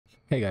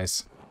Hey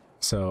guys,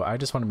 so I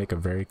just want to make a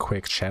very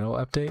quick channel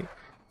update.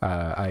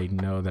 I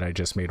know that I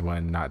just made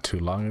one not too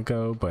long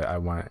ago, but I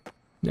want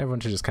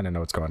everyone to just kind of know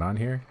what's going on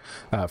here.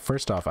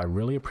 First off, I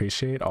really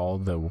appreciate all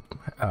the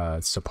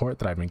support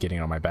that I've been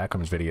getting on my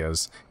backrooms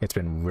videos. It's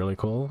been really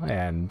cool,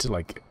 and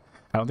like,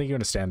 I don't think you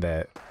understand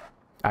that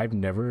I've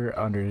never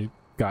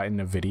gotten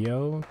a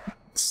video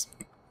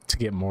to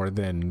get more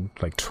than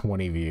like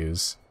 20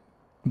 views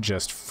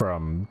just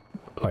from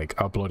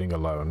like uploading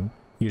alone.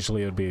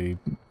 Usually it would be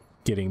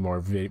getting more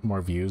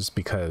views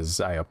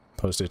because I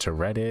post it to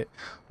Reddit,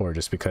 or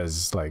just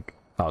because like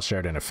I'll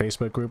share it in a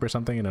Facebook group or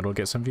something and it'll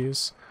get some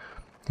views.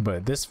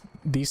 But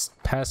these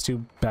past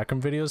two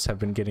backroom videos have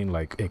been getting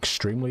like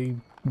extremely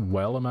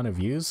well amount of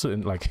views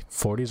in like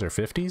 40s or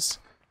 50s.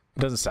 It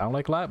doesn't sound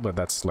like a lot, but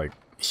that's like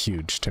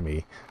huge to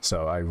me,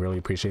 so I really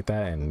appreciate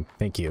that and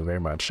thank you very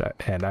much.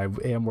 And I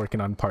am working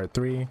on part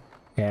 3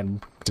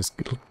 and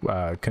just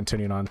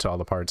continuing on to all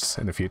the parts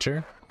in the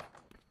future.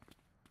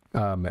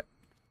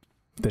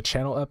 The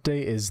channel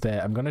update is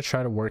that I'm going to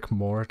try to work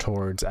more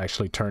towards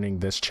actually turning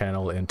this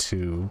channel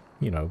into,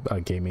 you know, a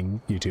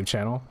gaming YouTube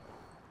channel.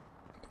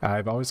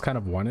 I've always kind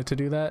of wanted to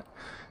do that,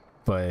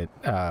 but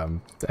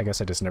I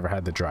guess I just never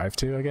had the drive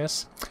to, I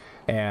guess.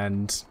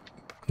 And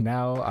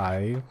now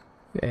I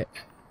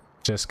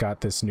just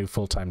got this new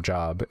full-time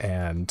job,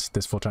 and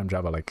this full-time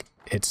job,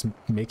 it's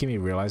making me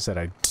realize that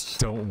I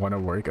don't want to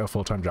work a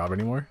full-time job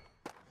anymore.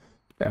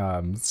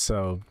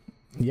 So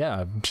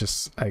yeah,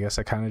 I guess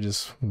I kind of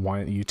just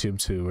want YouTube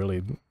to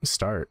really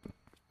start.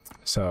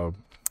 So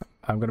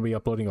I'm going to be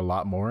uploading a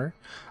lot more.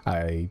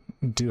 I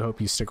do hope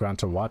you stick around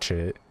to watch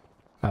it.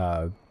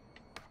 And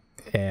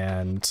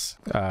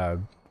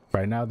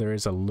right now there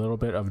is a little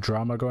bit of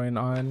drama going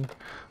on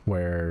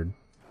where,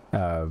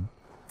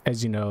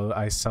 as you know,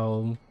 I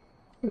sell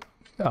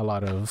a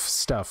lot of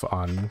stuff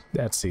on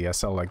Etsy. I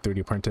sell like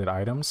 3D printed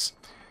items,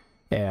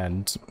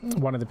 and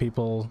one of the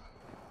people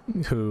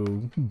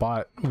who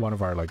bought one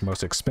of our like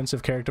most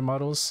expensive character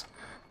models,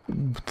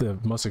 the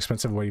most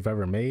expensive we've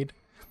ever made,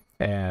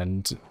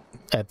 and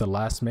at the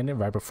last minute,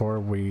 right before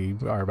we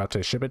are about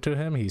to ship it to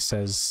him, he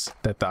says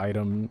that the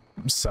item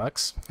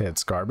sucks,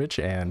 it's garbage,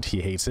 and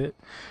he hates it,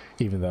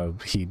 even though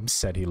he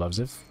said he loves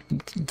it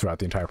throughout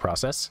the entire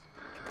process.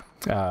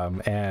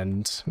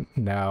 And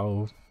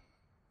now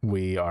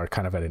we are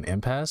kind of at an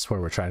impasse where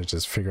we're trying to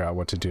just figure out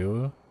what to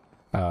do.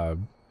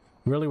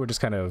 Really, we're just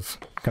kind of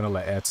gonna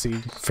let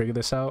Etsy figure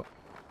this out,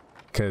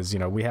 because, you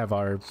know, we have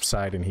our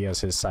side and he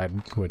has his side,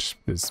 which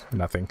is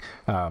nothing.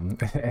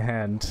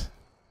 And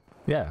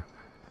yeah,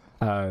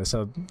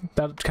 so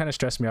that kind of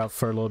stressed me out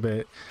for a little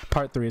bit.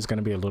 Part 3 is going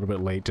to be a little bit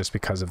late just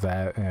because of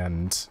that,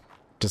 and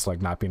just like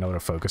not being able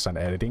to focus on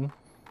editing.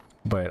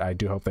 But I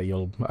do hope that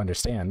you'll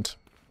understand.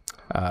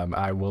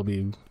 I will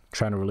be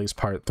trying to release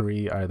part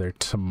 3 either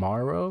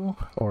tomorrow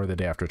or the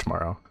day after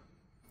tomorrow.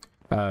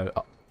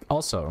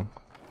 Also,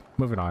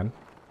 moving on,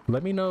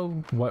 let me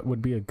know what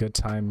would be a good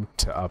time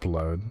to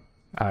upload.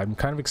 I'm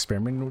kind of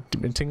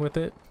experimenting with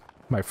it.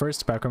 My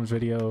first backrooms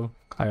video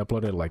I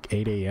uploaded at like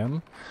 8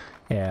 AM,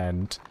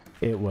 and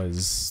it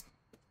was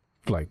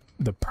like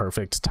the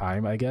perfect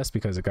time, I guess,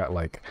 because it got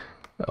like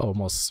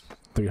almost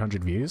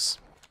 300 views,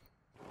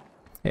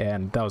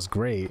 and that was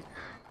great.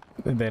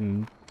 And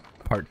then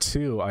part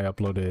 2 I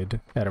uploaded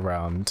at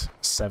around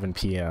 7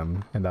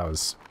 PM, and that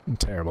was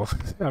terrible.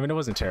 I mean, it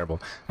wasn't terrible.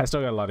 I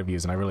still got a lot of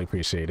views and I really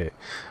appreciate it,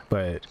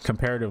 but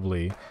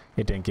comparatively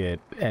it didn't get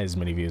as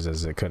many views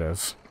as it could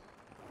have.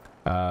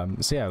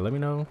 So yeah, let me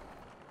know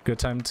good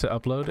time to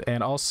upload,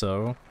 and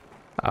also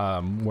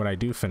when I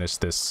do finish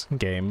this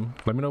game,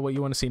 let me know what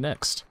you want to see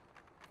next.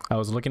 I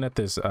was looking at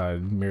this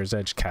Mirror's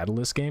Edge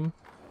Catalyst game.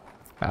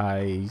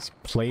 I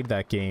played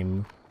that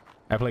game.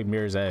 I played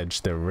Mirror's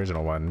Edge, the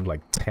original one,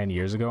 like 10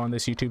 years ago on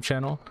this YouTube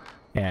channel,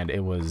 and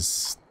it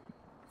was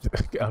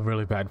a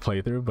really bad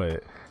playthrough,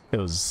 but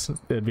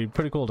it'd be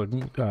pretty cool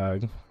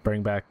to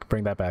bring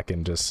that back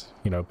and just,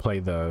 you know, play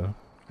the,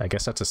 I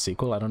guess that's a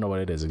sequel. I don't know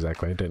what it is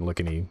exactly. I didn't look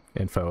any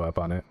info up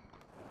on it.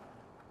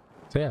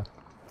 So yeah,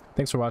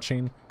 thanks for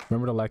watching.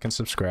 Remember to like and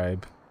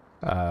subscribe.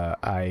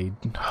 I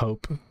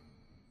hope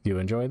you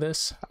enjoy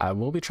this. I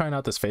will be trying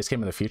out this face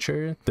cam in the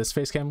future. This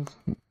face cam,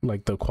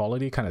 like, the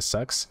quality kind of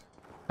sucks.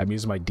 I'm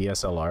using my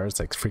DSLR. It's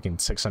like freaking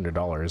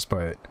 $600,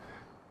 but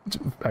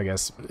I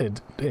guess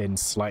in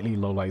slightly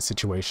low light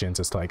situations,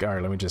 it's like, all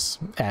right, let me just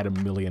add a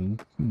million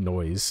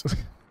noise.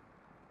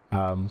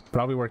 But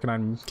I'll be working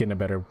on getting a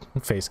better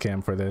face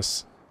cam for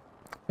this,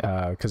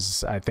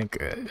 because I think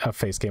a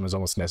face cam is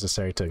almost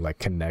necessary to like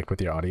connect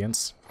with your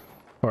audience,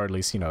 or at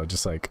least, you know,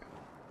 just like,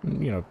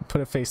 you know, put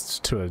a face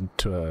to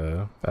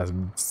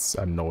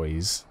a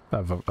noise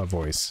of a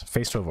voice,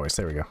 face to a voice.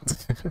 There we go.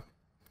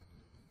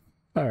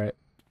 All right.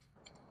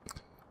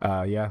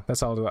 Yeah,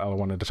 that's all I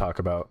wanted to talk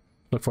about.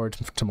 Look forward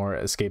to more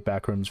Escape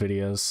Backrooms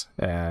videos,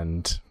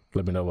 and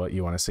let me know what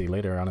you want to see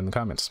later on in the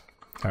comments.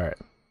 All right,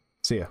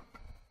 see ya.